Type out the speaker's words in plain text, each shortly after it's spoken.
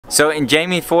So in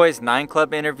Jamie Foy's 9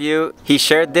 Club interview, he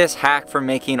shared this hack for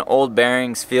making old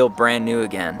bearings feel brand new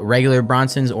again. Regular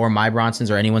Bronsons or my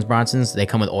Bronsons or anyone's Bronsons, they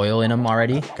come with oil in them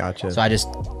already. Gotcha. So I just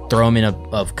throw them in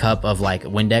a cup of like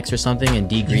Windex or something and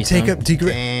degrease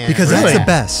them. Because that's the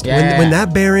best. Yeah. When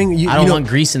that bearing, I don't want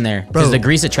grease in there because the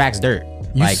grease attracts dirt.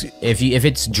 Like if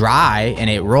it's dry and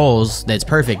it rolls, that's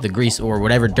perfect. The grease or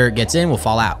whatever dirt gets in will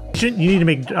fall out. You need to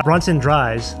make Bronson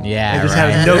dries. Yeah, and just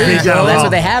have no grease at all. That's what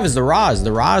they have is the raws.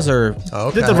 The raws are.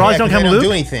 Okay. The raws don't come loose.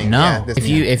 Do anything. No, Yeah,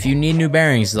 if you need new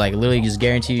bearings, like literally just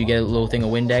guarantee you get a little thing of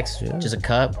Windex, just a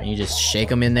cup, and you just shake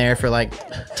them in there for like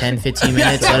 10-15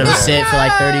 minutes. Let them sit for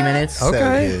like 30 minutes.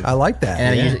 Okay, I like that.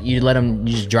 And then you let them.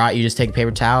 You just dry. You just take a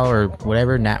paper towel or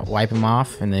whatever, wipe them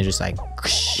off, and they're just like.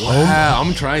 Wow,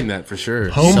 I'm trying that for sure.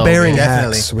 Home bearing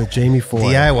hacks with Jamie Foy.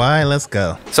 DIY, let's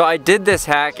go. So I did this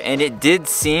hack and it did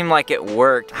seem like it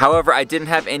worked. However, I didn't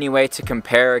have any way to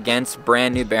compare against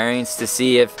brand new bearings to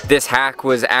see if this hack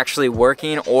was actually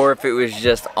working or if it was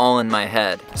just all in my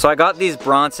head. So I got these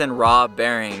Bronson raw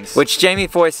bearings, which Jamie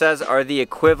Foy says are the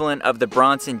equivalent of the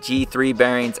Bronson G3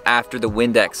 bearings after the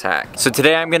Windex hack. So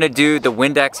today I'm gonna do the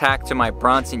Windex hack to my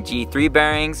Bronson G3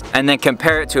 bearings and then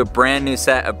compare it to a brand new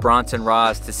set of Bronson raws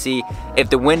to see if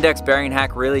the Windex bearing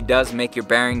hack really does make your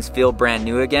bearings feel brand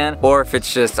new again or if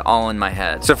it's just all in my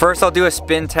head. So first I'll do a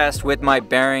spin test with my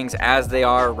bearings as they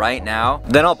are right now.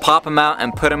 Then I'll pop them out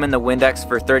and put them in the Windex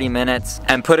for 30 minutes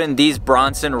and put in these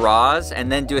Bronson raws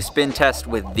and then do a spin test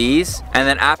with these. And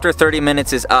then after 30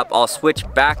 minutes is up, I'll switch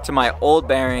back to my old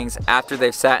bearings after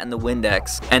they've sat in the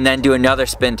Windex and then do another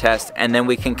spin test, and then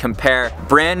we can compare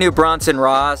brand new Bronson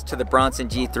raws to the Bronson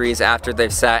G3s after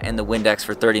they've sat in the Windex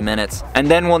for 30 minutes.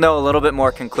 And then we'll know a little bit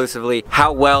more conclusively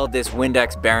how well this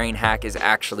Windex bearing hack is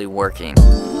actually working.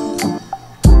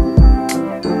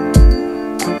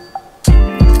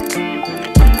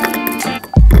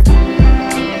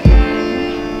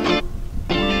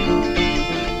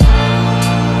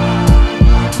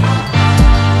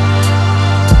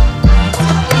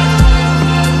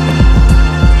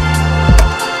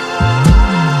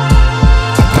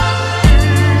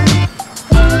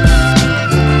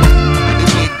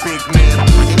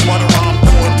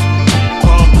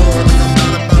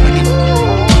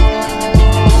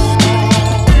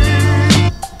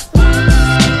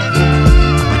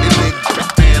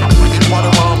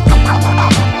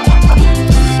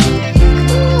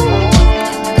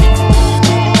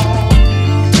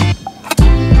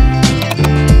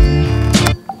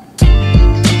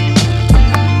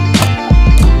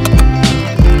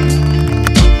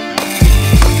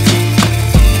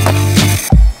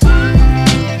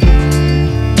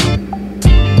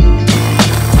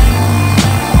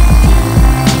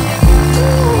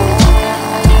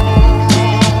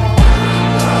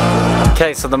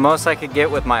 Okay, so the most I could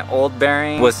get with my old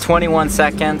bearing was 21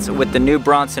 seconds. With the new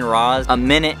Bronson raws, 1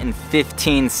 minute and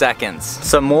 15 seconds.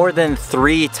 So more than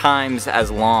 3 times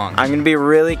as long. I'm gonna be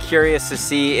really curious to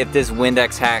see if this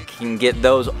Windex hack can get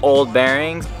those old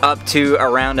bearings up to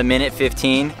around 1 minute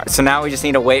 15. So now we just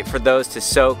need to wait for those to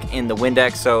soak in the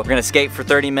Windex. So we're gonna skate for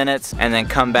 30 minutes and then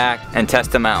come back and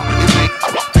test them out.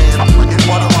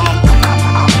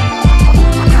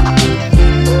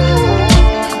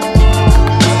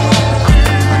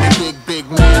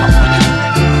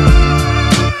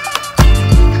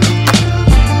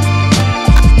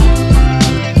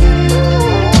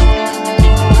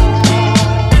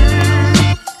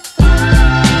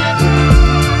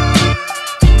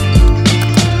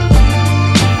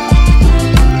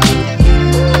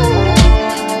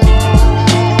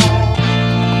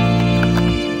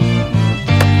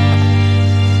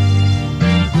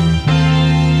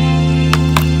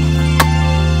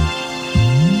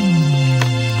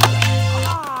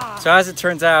 So as it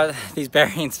turns out, these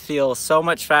bearings feel so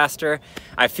much faster.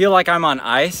 I feel like I'm on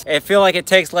ice. I feel like it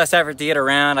takes less effort to get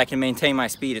around. I can maintain my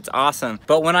speed. It's awesome.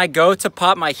 But when I go to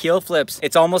pop my heel flips,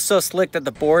 it's almost so slick that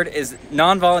the board is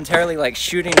non-voluntarily like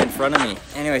shooting in front of me.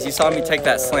 Anyways, you saw me take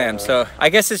that slam. So I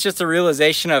guess it's just a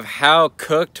realization of how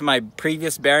cooked my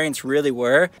previous bearings really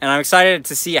were. And I'm excited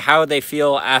to see how they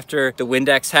feel after the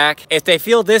Windex hack. If they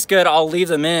feel this good, I'll leave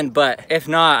them in. But if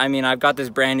not, I mean, I've got this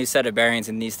brand new set of bearings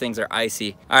and these things are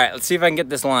icy. All right, let's see if I can get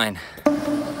this line.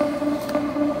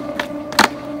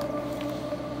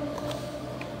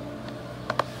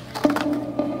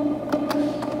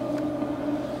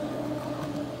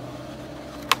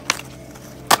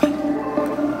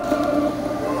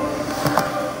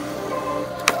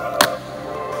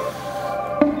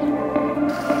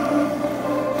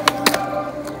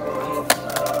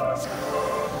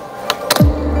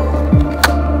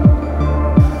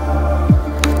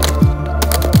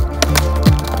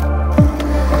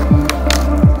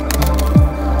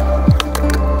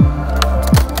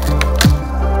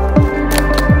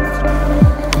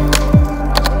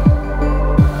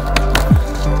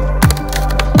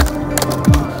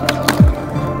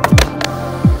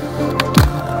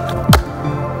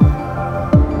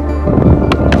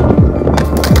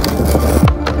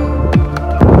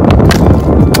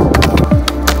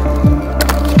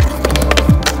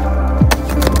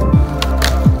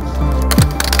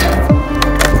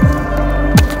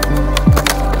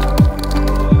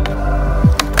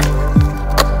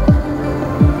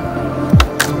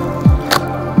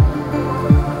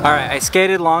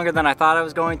 skated longer than I thought I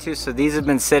was going to, so these have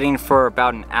been sitting for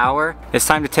about an hour. It's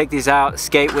time to take these out,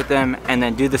 skate with them, and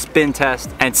then do the spin test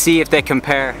and see if they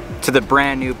compare to the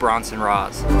brand new Bronson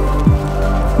rods.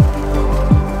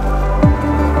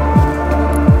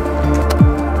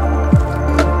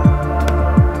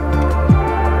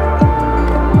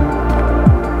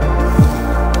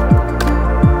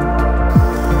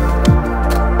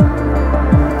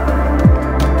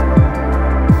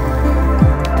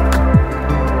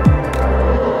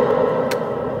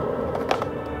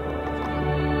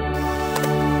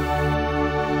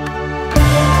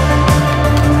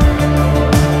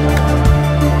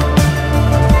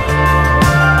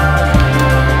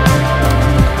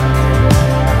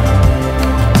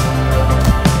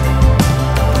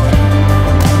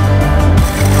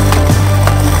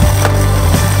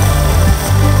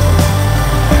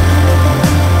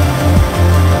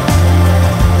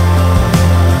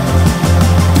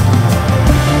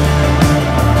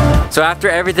 So after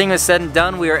everything was said and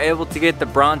done, we were able to get the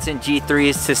Bronson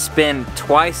G3s to spin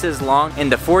twice as long in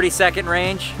the 40-second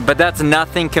range, but that's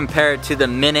nothing compared to the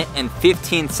minute and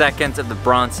 15 seconds of the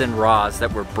Bronson rods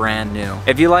that were brand new.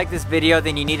 If you like this video,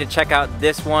 then you need to check out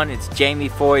this one. It's Jamie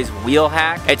Foy's wheel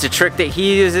hack. It's a trick that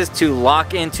he uses to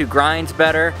lock into grinds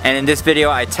better, and in this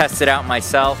video I tested out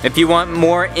myself. If you want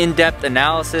more in-depth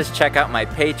analysis, check out my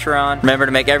Patreon. Remember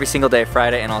to make every single day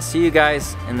Friday, and I'll see you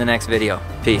guys in the next video.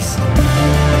 Peace.